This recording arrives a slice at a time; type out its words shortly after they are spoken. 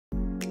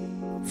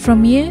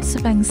From years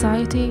of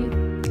anxiety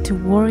to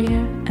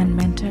warrior and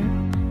mentor,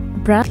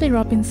 Bradley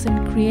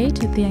Robinson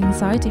created the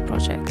Anxiety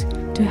Project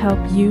to help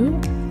you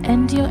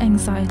end your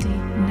anxiety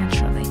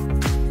naturally.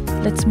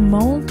 Let's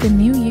mold the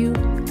new you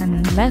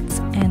and let's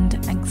end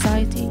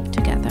anxiety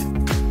together.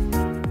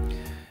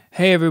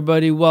 Hey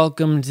everybody,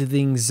 welcome to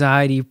the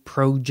Anxiety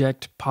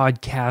Project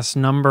podcast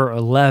number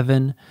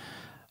 11.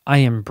 I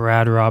am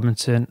Brad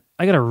Robinson.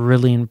 I got a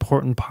really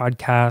important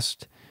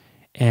podcast,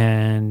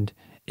 and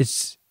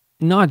it's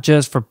not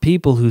just for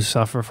people who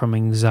suffer from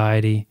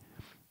anxiety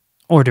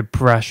or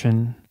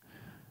depression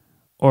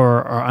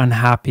or are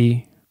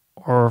unhappy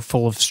or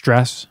full of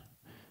stress.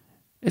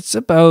 It's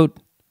about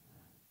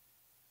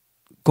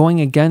going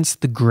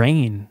against the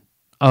grain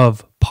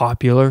of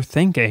popular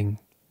thinking.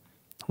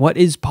 What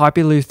is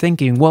popular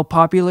thinking? Well,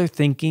 popular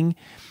thinking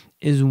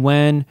is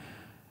when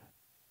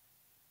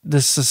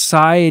the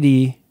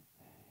society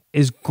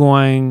is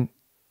going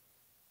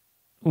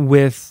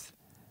with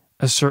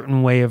a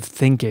certain way of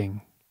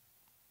thinking.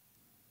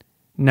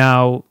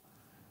 Now,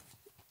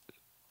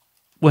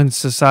 when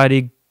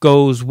society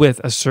goes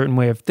with a certain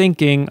way of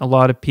thinking, a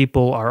lot of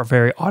people are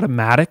very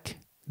automatic.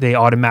 They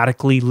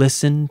automatically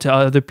listen to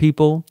other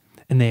people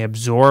and they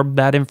absorb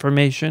that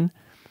information.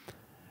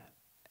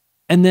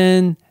 And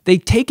then they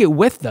take it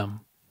with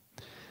them.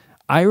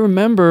 I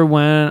remember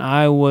when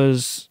I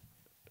was,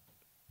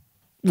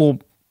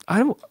 not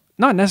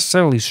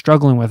necessarily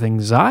struggling with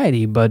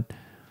anxiety, but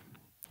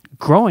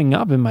growing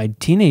up in my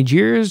teenage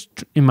years,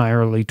 in my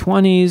early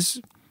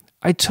 20s,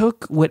 I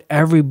took what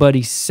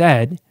everybody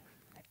said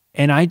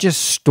and I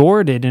just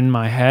stored it in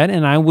my head,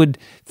 and I would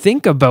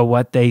think about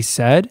what they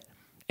said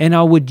and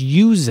I would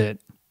use it.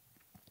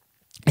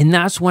 And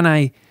that's when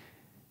I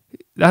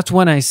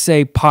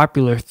say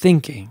popular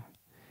thinking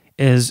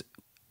is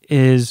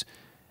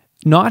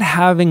not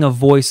having a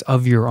voice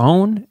of your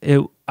own.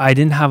 I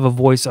didn't have a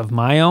voice of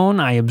my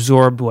own. I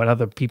absorbed what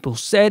other people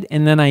said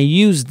and then I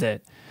used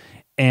it.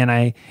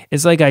 And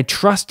it's like I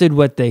trusted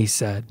what they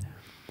said,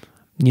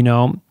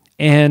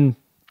 and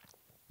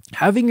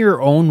having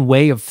your own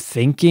way of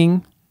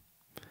thinking,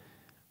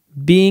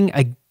 being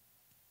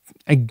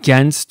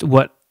against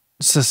what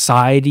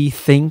society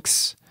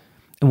thinks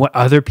and what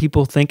other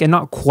people think and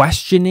not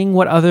questioning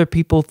what other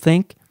people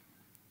think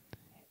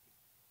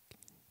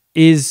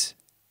is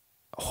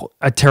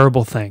a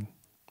terrible thing.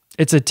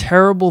 It's a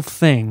terrible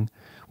thing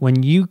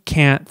when you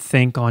can't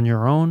think on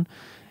your own.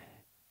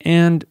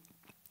 And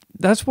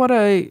that's what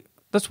I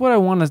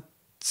want to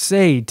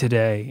say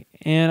today.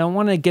 And I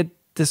want to get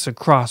this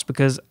across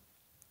because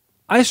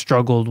I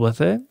struggled with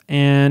it.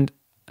 And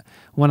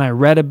when I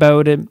read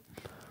about it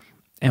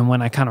and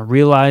when I kind of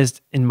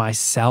realized in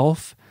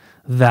myself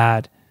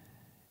that,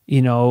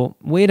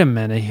 wait a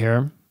minute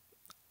here,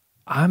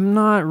 I'm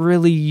not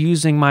really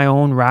using my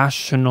own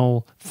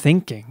rational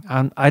thinking.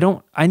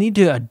 I need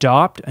to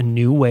adopt a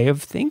new way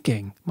of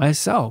thinking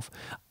myself.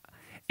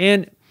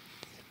 And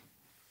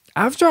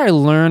after I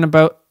learned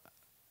about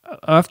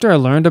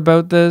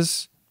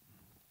this,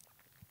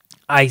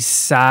 I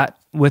sat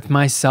with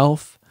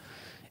myself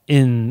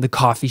in the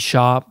coffee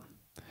shop,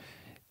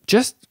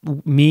 just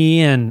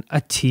me and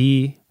a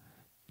tea,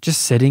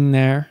 just sitting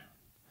there.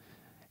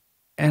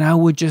 And I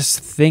would just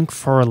think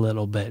for a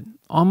little bit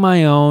on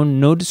my own,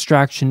 no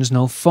distractions,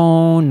 no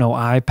phone, no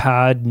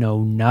iPad,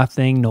 no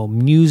nothing, no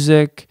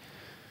music.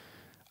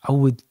 I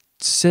would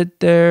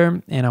sit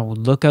there and I would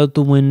look out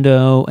the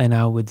window and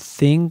I would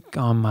think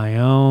on my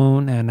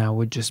own and I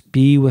would just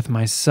be with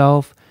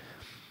myself.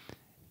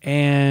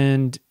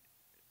 And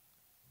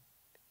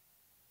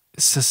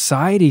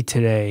society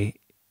today,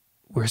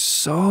 we're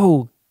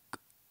so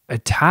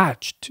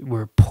attached,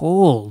 we're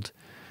pulled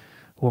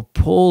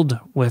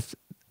with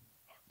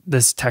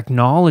this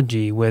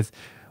technology, with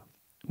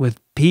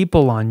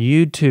people on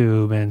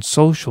YouTube and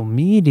social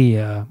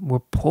media. We're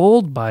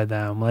pulled by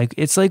them.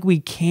 It's like we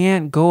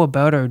can't go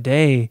about our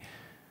day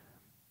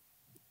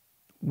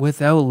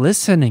without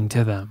listening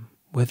to them,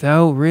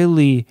 without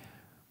really,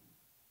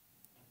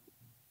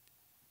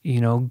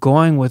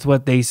 going with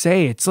what they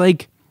say. It's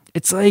like,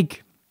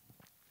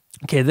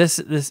 okay,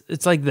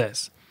 it's like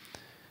this.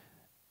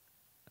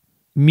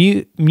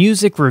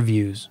 Music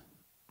reviews.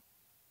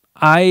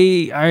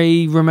 I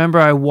remember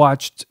I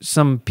watched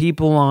some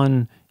people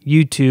on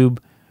YouTube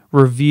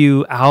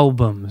review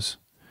albums,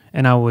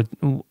 and I would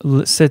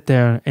sit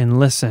there and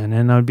listen,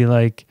 and I'd be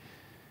like,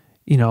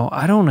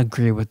 I don't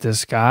agree with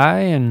this guy,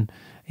 and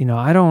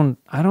I don't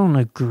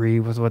agree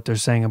with what they're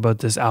saying about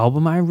this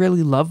album. I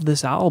really love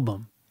this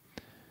album,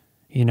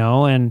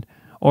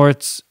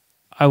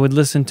 I would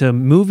listen to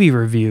movie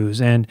reviews,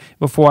 and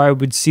before I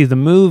would see the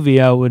movie,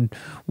 I would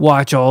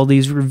watch all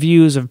these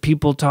reviews of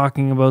people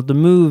talking about the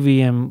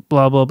movie and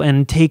blah, blah, blah,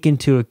 and take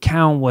into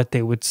account what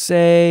they would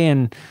say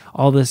and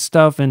all this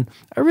stuff. And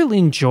I really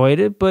enjoyed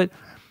it, but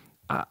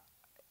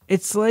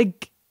it's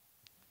like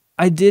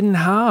I didn't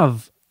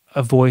have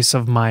a voice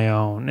of my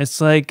own.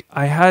 It's like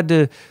I had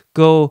to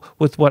go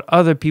with what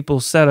other people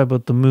said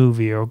about the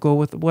movie or go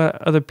with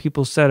what other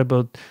people said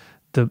about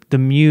the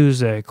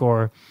music,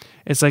 or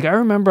it's like I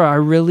remember I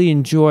really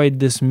enjoyed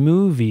this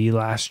movie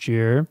last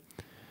year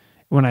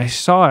when I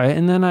saw it,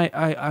 and then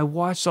I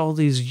watched all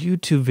these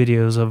YouTube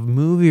videos of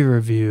movie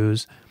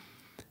reviews,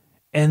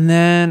 and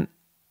then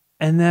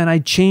I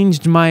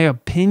changed my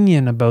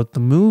opinion about the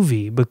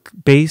movie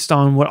based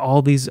on what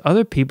all these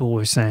other people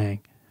were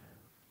saying.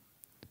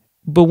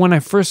 But when I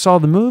first saw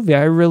the movie,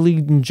 I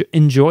really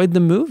enjoyed the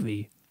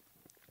movie.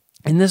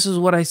 And this is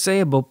what I say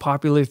about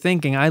popular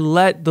thinking. I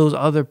let those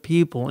other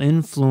people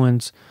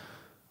influence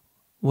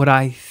what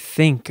I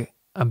think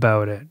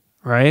about it,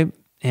 right?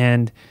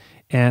 And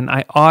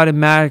I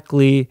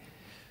automatically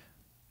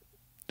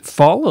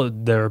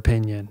followed their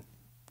opinion.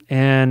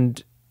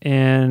 And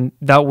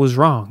that was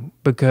wrong,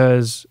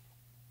 because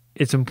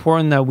it's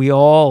important that we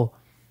all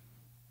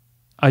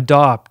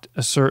adopt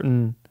a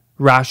certain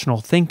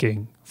rational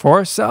thinking for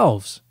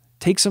ourselves.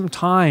 Take some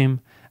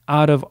time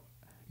out of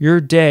your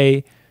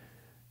day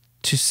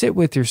to sit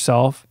with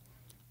yourself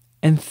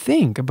and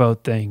think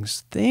about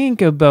things.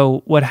 Think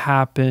about what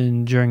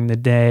happened during the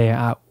day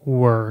at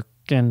work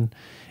and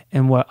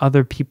what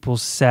other people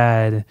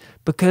said,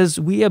 because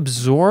we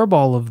absorb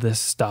all of this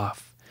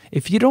stuff.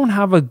 If you don't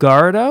have a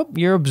guard up,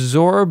 you're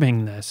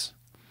absorbing this.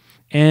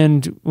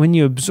 And when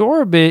you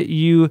absorb it,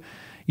 you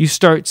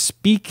start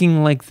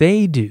speaking like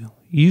they do.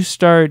 You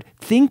start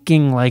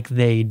thinking like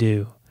they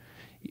do.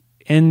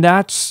 And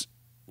that's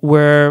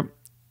where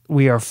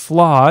we are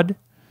flawed,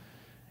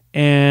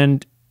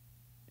 and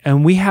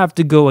we have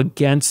to go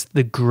against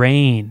the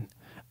grain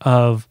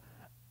of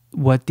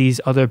what these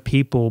other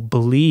people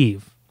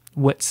believe,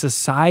 what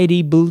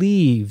society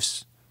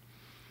believes.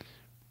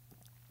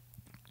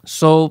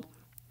 So,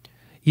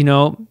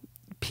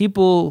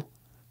 people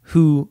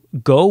who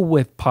go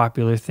with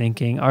popular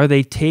thinking, are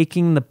they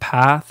taking the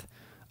path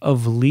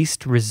of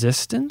least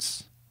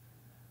resistance?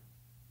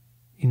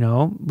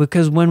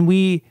 Because when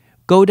we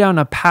go down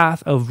a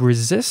path of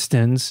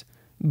resistance,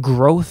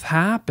 growth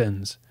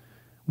happens.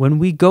 When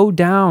we go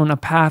down a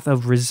path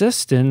of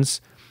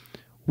resistance,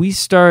 we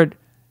start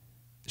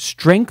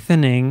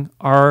strengthening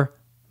our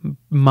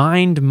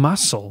mind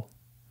muscle,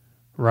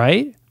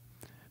 right?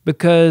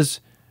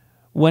 Because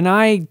when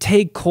I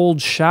take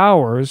cold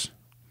showers,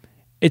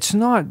 it's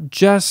not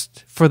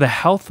just for the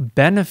health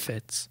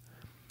benefits,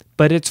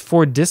 but it's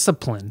for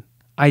discipline.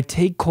 I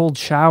take cold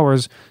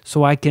showers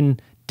so I can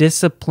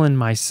discipline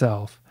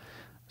myself,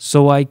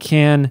 so I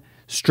can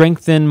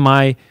strengthen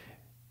my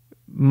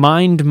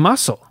mind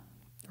muscle,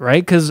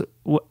 right? Because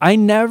I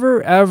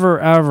never, ever,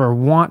 ever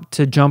want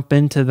to jump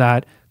into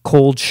that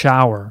cold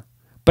shower,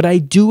 but I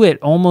do it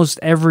almost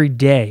every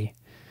day.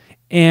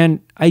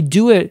 And I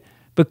do it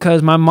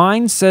because my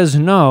mind says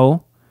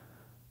no,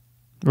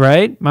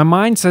 right? My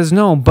mind says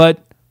no,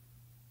 but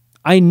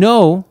I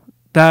know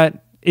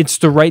that it's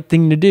the right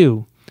thing to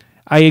do.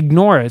 I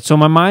ignore it. So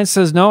my mind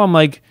says no.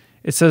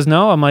 It says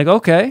no. I'm like,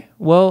 okay,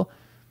 well,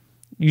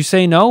 you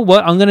say no,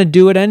 what? I'm going to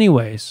do it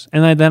anyways.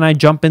 And then I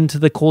jump into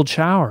the cold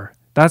shower.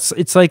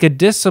 It's like a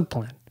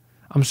discipline.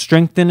 I'm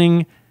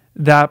strengthening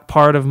that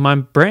part of my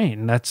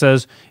brain that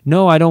says,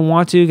 no, I don't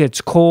want to.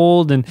 It's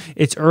cold and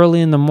it's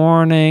early in the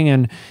morning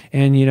and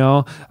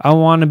I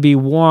want to be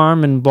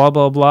warm and blah,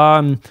 blah,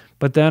 blah.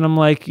 But then I'm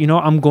like,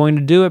 I'm going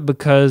to do it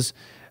because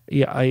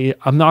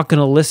I'm not going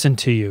to listen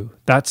to you.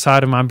 That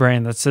side of my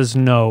brain that says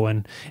no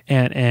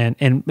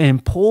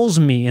and pulls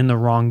me in the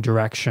wrong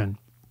direction.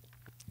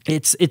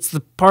 It's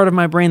the part of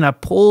my brain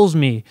that pulls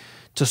me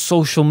to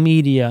social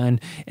media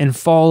and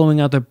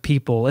following other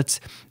people. It's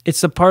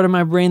the part of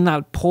my brain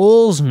that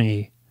pulls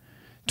me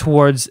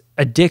towards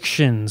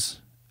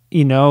addictions,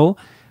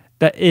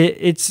 that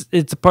it's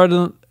a part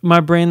of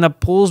my brain that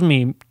pulls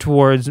me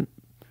towards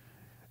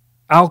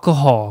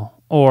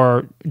alcohol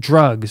or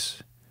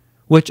drugs,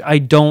 which I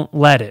don't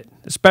let it,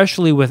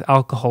 especially with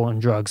alcohol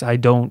and drugs. I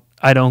don't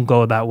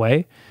go that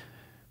way,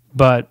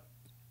 but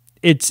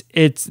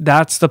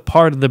that's the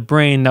part of the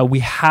brain that we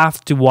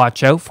have to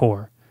watch out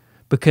for,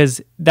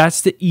 because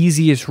that's the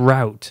easiest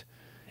route,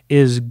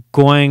 is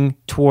going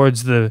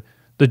towards the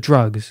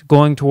drugs,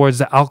 going towards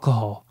the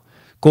alcohol,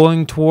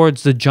 going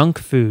towards the junk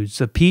foods,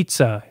 the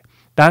pizza.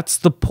 That's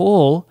the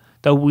pull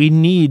that we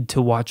need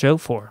to watch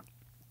out for.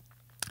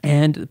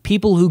 And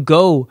people who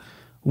go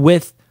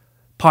with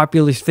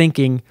popular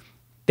thinking,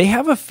 they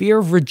have a fear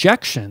of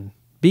rejection,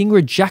 being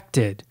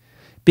rejected,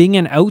 being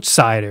an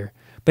outsider.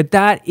 But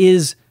that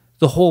is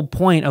the whole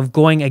point of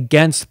going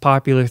against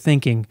popular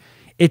thinking.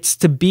 It's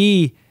to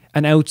be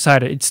an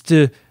outsider. It's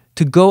to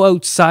go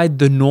outside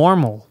the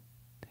normal.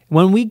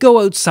 When we go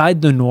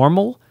outside the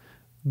normal,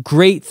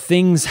 great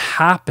things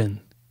happen.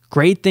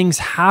 Great things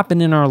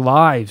happen in our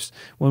lives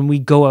when we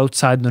go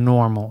outside the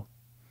normal.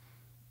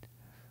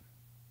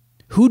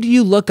 Who do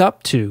you look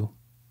up to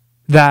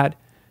that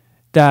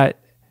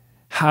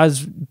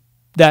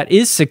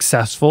is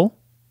successful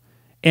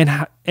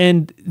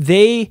and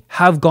they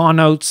have gone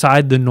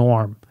outside the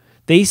norm?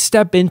 They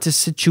step into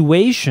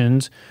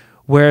situations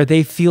where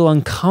they feel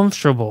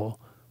uncomfortable,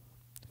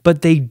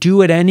 but they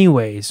do it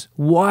anyways.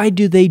 Why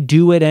do they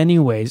do it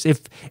anyways?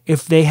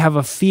 If they have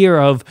a fear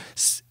of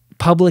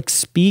public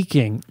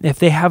speaking, if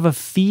they have a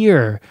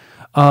fear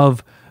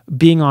of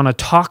being on a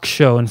talk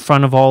show in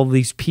front of all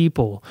these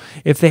people,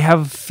 if they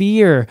have a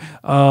fear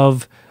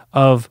of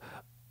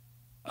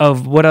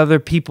what other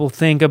people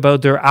think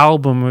about their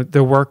album or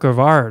their work of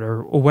art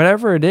or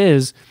whatever it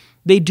is,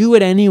 they do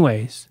it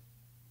anyways,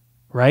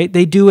 right?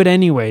 They do it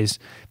anyways.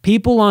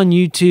 People on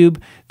YouTube,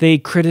 they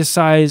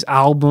criticize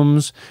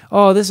albums.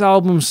 Oh, this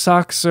album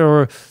sucks,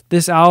 or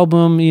this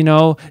album,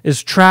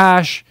 is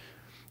trash,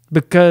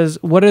 because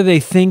what are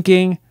they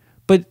thinking?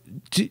 But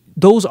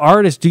those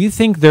artists, do you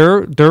think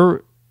they're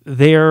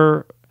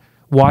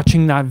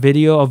watching that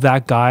video of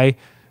that guy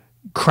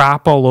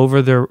crap all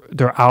over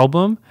their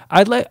album?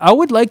 I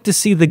would like to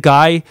see the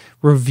guy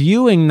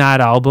reviewing that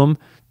album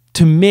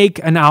to make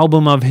an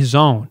album of his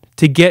own,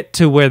 to get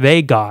to where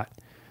they got.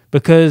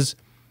 Because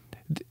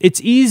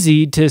it's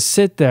easy to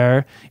sit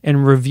there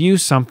and review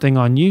something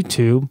on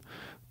YouTube,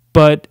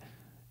 but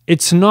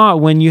it's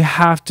not when you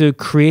have to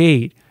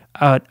create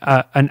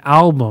an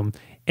album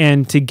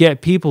and to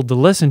get people to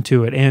listen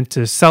to it and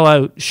to sell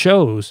out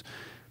shows.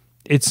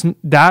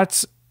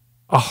 That's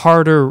a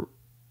harder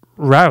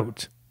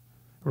route,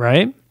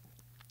 right?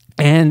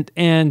 And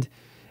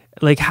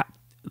like,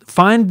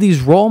 find these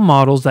role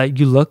models that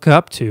you look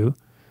up to,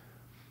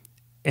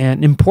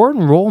 and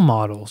important role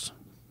models,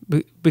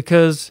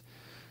 because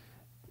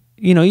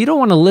you don't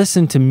want to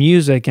listen to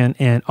music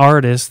and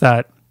artists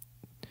that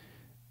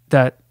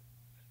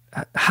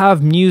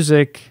have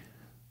music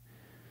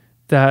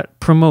that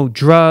promote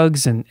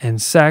drugs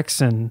and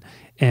sex and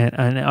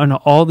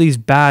all these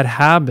bad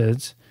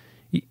habits.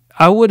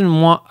 I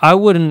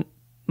wouldn't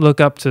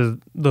look up to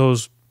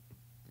those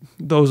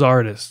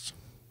artists,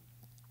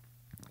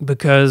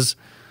 because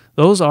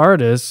those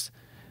artists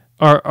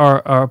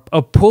are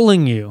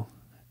pulling you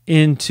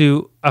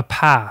into a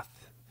path,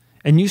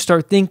 and you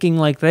start thinking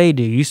like they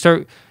do.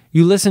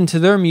 You listen to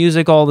their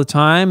music all the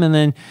time, and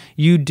then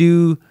you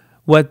do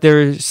what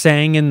they're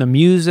saying in the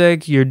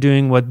music. You're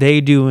doing what they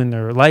do in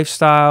their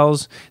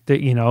lifestyles.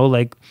 That,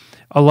 like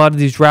a lot of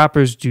these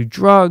rappers do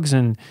drugs,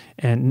 and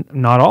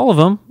not all of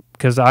them,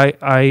 because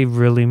I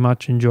really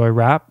much enjoy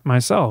rap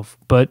myself.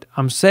 But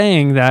I'm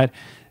saying that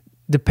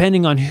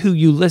depending on who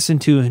you listen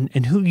to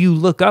and who you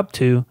look up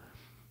to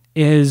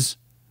is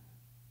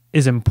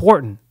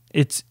important.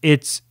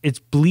 It's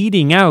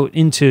bleeding out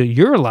into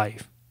your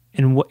life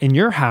and in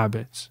your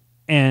habits.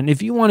 And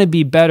if you want to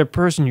be a better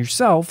person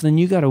yourself, then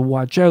you got to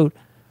watch out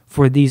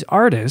for these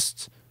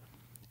artists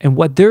and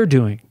what they're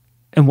doing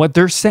and what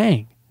they're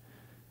saying,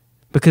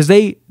 because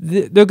they're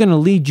going to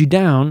lead you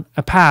down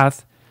a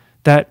path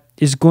that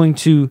is going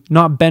to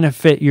not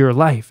benefit your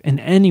life in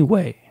any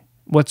way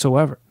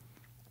whatsoever.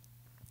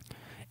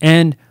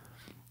 And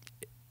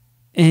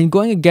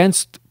going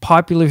against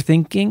popular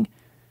thinking,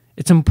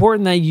 it's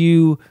important that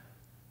you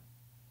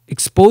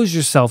expose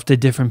yourself to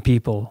different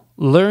people.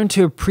 Learn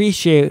to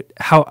appreciate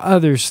how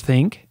others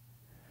think.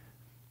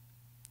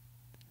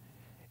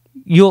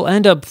 You'll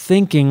end up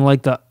thinking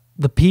like the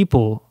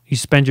people you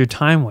spend your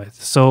time with.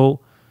 So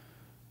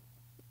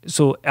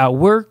at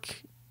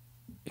work,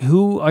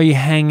 who are you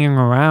hanging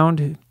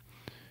around?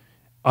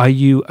 Are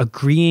you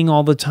agreeing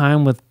all the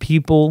time with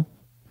people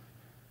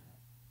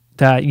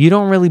that you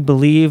don't really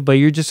believe, but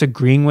you're just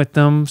agreeing with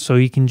them so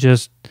you can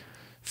just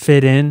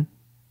fit in?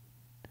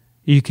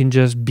 You can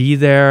just be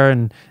there,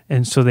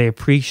 and so they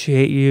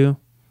appreciate you.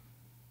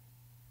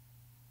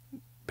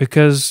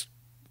 Because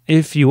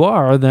if you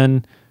are,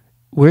 then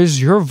where's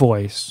your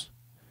voice?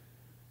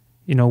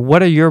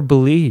 What are your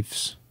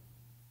beliefs?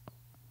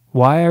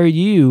 Why are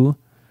you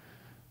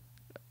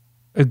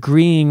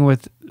agreeing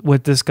with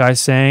what this guy's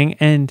saying,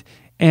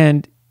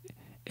 and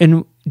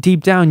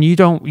deep down you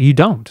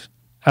don't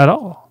at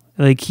all?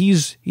 Like,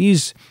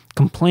 he's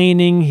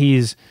complaining,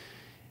 he's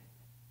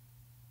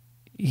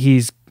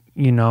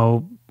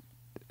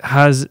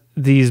has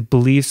these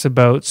beliefs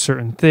about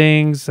certain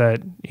things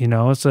that,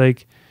 it's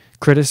like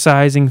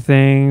criticizing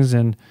things,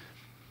 and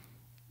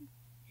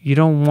you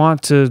don't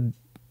want to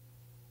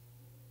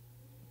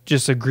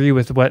just agree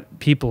with what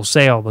people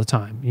say all the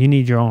time. You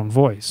need your own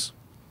voice.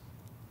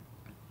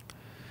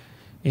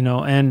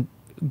 And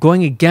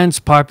going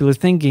against popular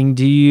thinking,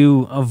 do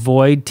you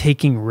avoid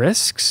taking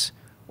risks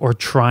or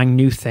trying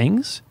new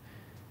things?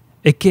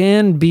 It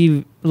can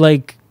be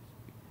like,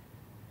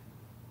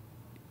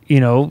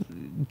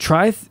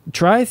 try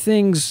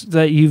things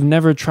that you've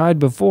never tried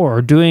before,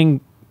 or doing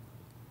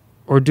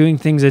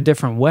things a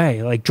different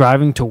way, like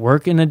driving to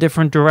work in a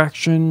different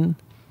direction,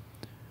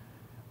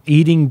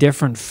 eating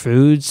different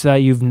foods that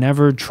you've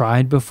never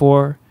tried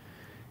before.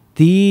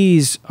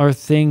 These are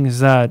things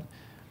that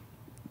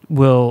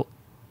will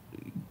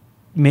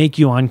make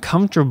you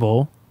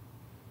uncomfortable,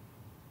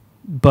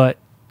 but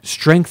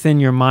strengthen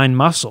your mind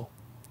muscle.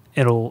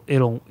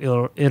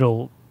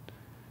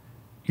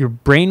 Your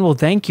brain will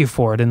thank you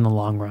for it in the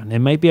long run. It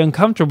might be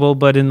uncomfortable,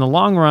 but in the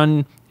long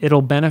run,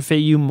 it'll benefit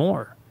you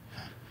more.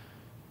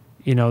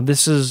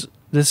 This is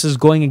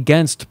going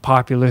against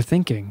popular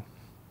thinking.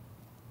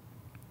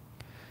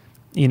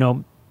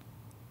 Are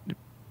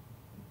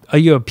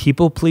you a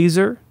people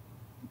pleaser?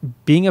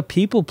 being a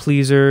people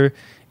pleaser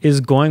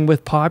is going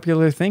with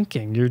popular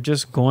thinking. You're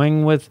just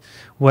going with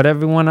what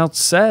everyone else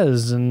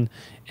says and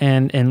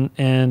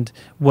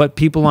what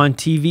people on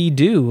TV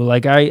do.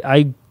 Like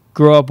I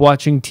grew up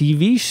watching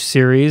TV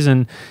series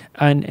and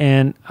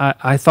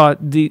I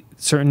thought the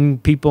certain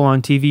people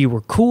on TV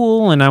were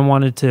cool and I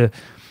wanted to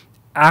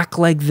act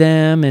like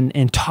them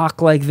and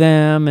talk like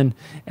them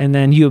and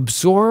then you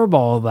absorb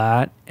all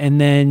that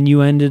and then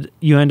you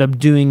end up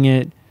doing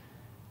it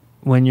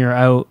when you're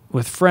out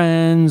with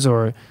friends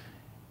or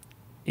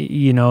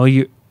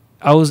I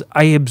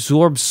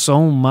absorbed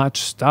so much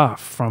stuff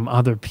from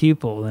other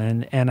people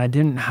and I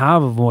didn't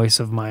have a voice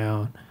of my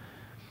own.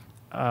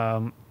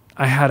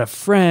 I had a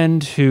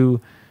friend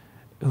who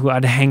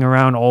I'd hang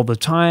around all the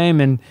time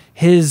and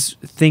his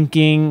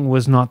thinking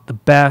was not the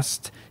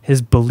best.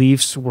 His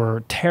beliefs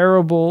were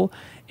terrible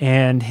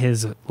and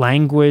his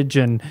language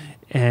and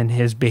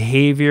his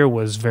behavior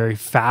was very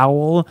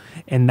foul,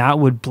 and that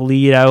would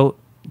bleed out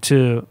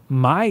to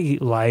my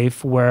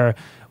life where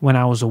when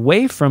I was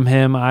away from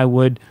him, I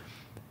would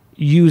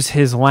use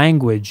his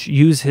language,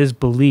 use his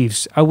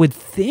beliefs. I would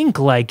think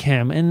like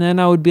him, and then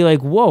I would be like,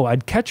 whoa,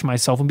 I'd catch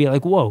myself and be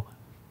like, whoa,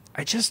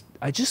 I just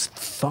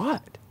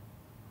thought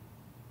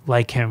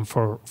like him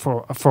for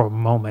a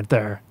moment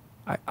there.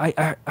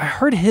 I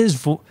heard his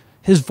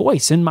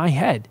voice in my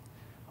head.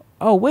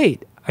 Oh,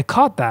 wait, I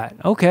caught that.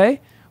 Okay,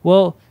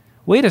 well,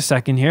 wait a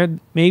second here.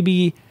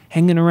 Maybe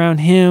hanging around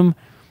him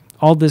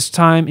all this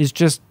time is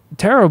just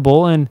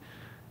terrible. And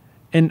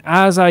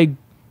as I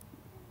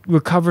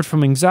recovered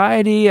from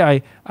anxiety,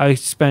 I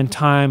spent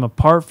time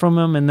apart from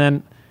him. And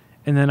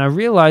then I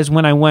realized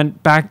when I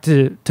went back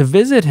to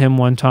visit him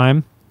one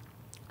time,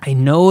 I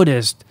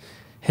noticed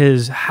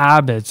his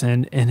habits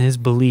and his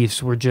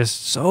beliefs were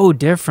just so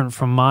different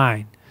from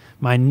mine,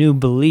 my new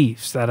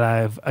beliefs that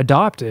I've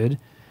adopted.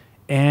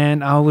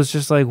 And I was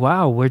just like,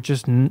 wow, we're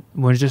just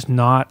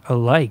not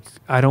alike.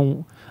 I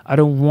don't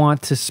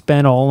want to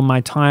spend all of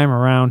my time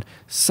around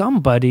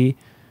somebody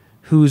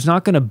who's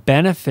not going to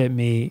benefit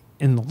me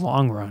in the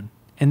long run.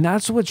 And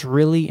that's what's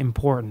really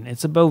important.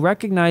 It's about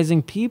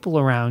recognizing people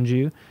around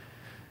you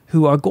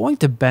who are going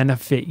to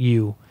benefit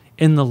you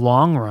in the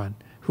long run,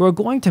 who are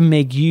going to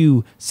make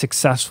you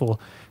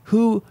successful,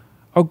 who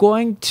are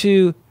going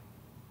to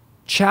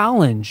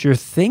challenge your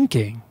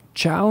thinking,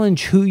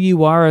 challenge who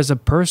you are as a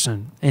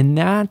person. And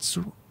that's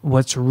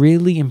what's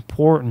really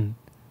important.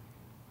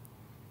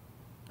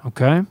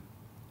 Okay?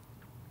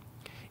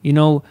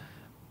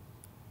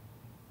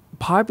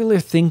 Popular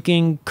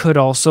thinking could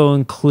also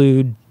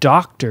include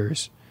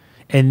doctors.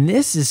 And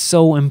this is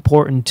so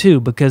important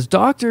too, because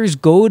doctors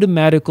go to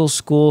medical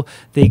school,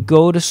 they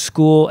go to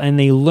school, and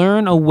they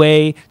learn a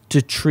way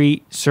to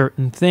treat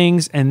certain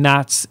things, and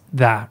that's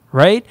that,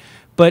 right?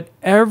 But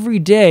every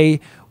day,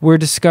 we're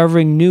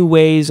discovering new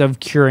ways of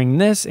curing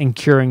this and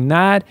curing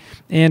that.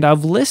 And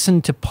I've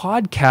listened to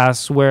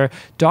podcasts where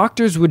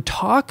doctors would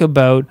talk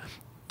about,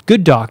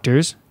 good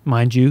doctors,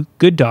 mind you,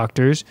 good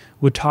doctors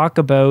would talk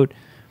about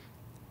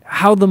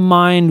how the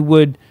mind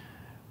would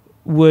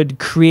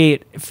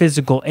create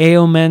physical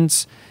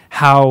ailments,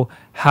 how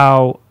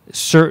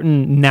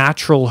certain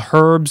natural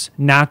herbs,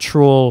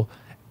 natural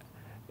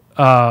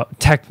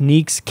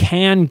techniques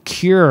can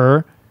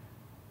cure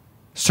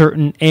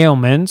certain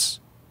ailments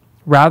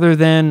rather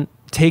than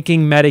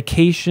taking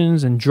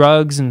medications and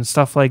drugs and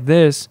stuff like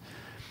this.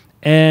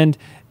 And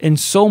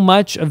so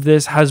much of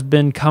this has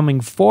been coming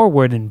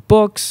forward in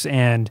books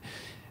and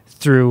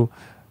through,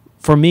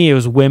 for me, it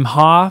was Wim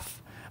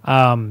Hof,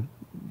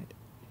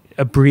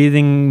 a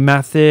breathing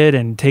method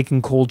and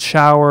taking cold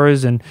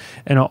showers and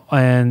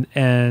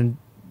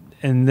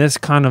this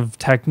kind of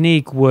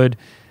technique would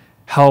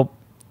help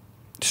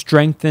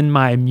strengthen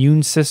my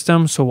immune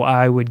system so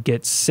I would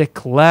get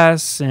sick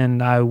less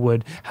and I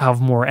would have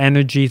more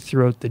energy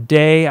throughout the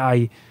day.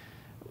 I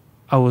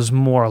was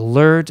more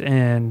alert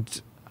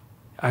and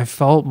I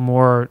felt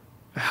more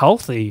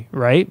healthy,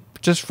 right?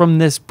 Just from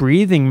this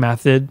breathing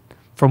method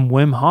from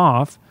Wim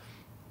Hof.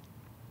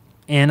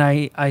 And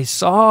I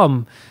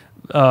saw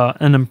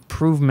an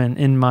improvement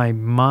in my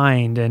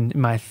mind and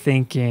my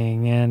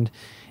thinking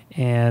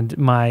and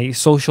my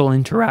social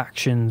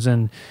interactions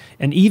and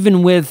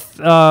even with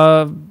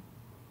no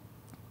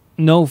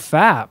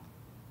FAP.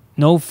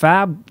 No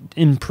FAP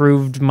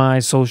improved my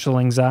social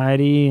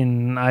anxiety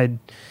and it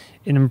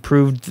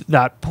improved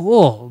that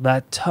pull,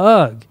 that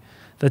tug,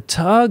 the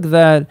tug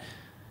that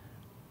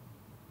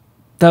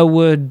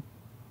would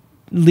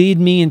lead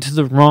me into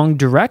the wrong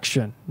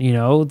direction,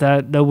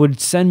 that would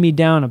send me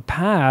down a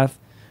path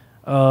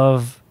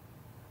of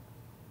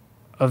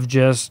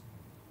just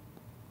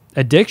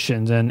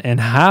addictions and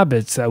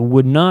habits that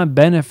would not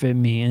benefit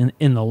me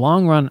in the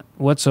long run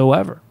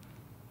whatsoever.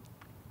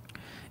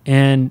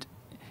 And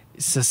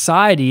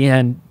society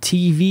and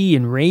TV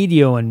and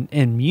radio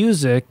and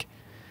music,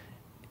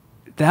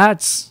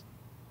 that's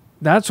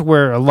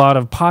where a lot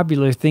of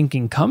popular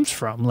thinking comes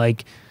from.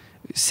 Like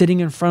sitting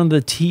in front of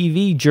the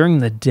TV during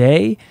the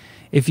day,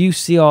 if you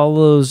see all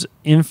those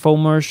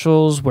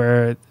infomercials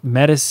where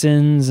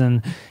medicines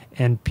and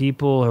and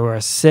people who are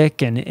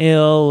sick and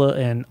ill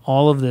and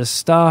all of this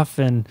stuff,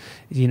 and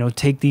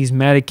take these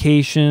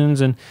medications,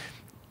 and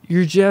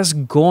you're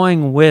just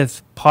going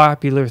with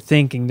popular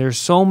thinking. There's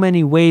so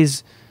many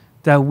ways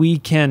that we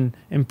can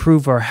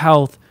improve our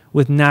health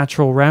with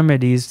natural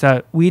remedies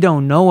that we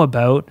don't know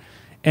about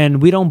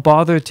and we don't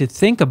bother to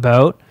think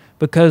about,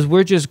 because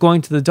we're just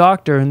going to the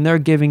doctor and they're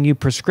giving you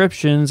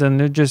prescriptions and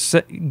they're just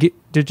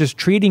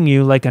treating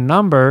you like a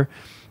number,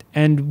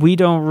 and we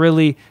don't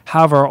really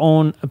have our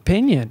own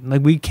opinion.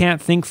 Like, we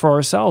can't think for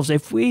ourselves.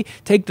 If we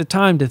take the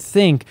time to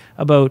think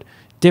about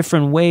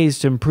different ways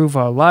to improve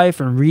our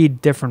life and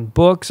read different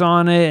books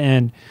on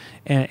it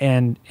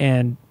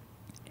and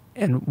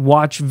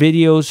watch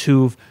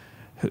videos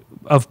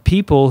of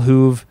people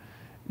who've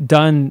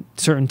done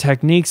certain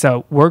techniques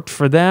that worked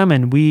for them,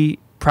 and we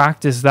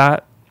practice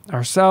that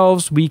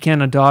ourselves, we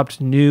can adopt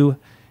new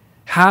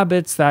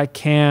habits that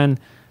can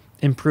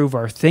improve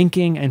our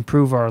thinking,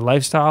 improve our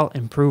lifestyle,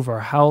 improve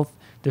our health.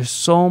 There's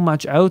so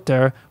much out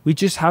there. We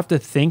just have to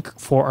think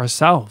for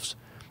ourselves,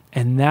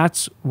 and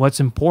that's what's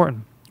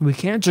important. We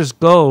can't just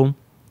go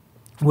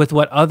with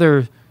what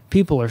other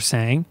people are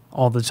saying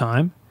all the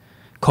time.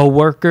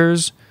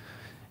 Coworkers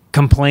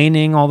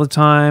complaining all the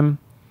time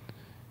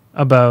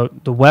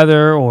about the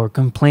weather, or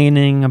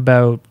complaining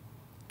about,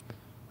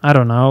 I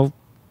don't know,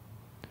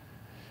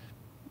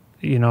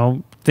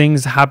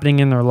 things happening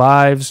in their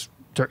lives.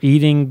 They're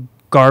eating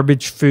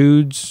garbage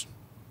foods.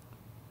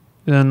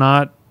 They're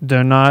not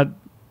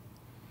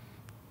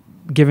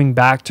giving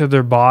back to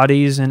their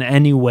bodies in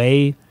any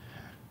way.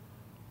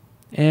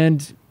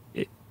 And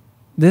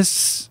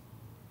this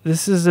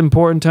is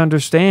important to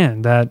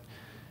understand, that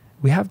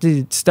we have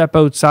to step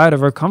outside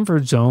of our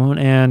comfort zone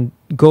and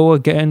go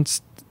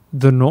against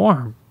the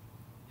norm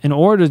in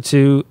order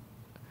to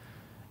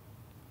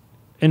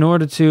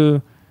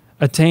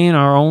attain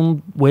our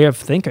own way of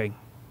thinking.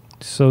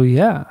 So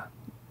yeah,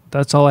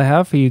 that's all I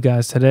have for you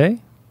guys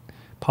today.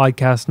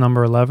 Podcast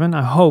number 11.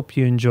 I hope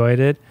you enjoyed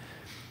it.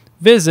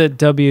 Visit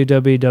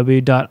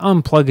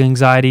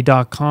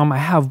www.unpluganxiety.com. I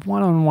have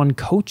one-on-one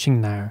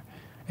coaching there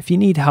if you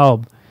need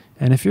help.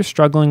 And if you're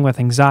struggling with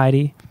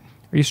anxiety,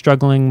 or you're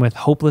struggling with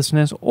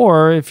hopelessness,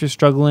 or if you're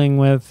struggling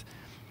with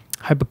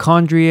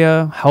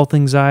hypochondria, health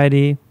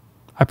anxiety,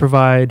 I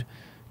provide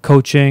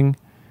coaching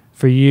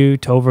for you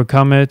to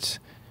overcome it.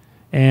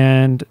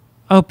 And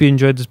I hope you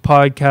enjoyed this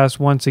podcast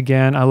once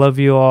again. I love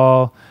you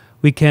all.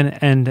 We can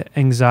end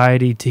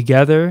anxiety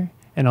together,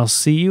 and I'll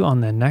see you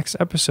on the next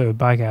episode.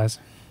 Bye, guys.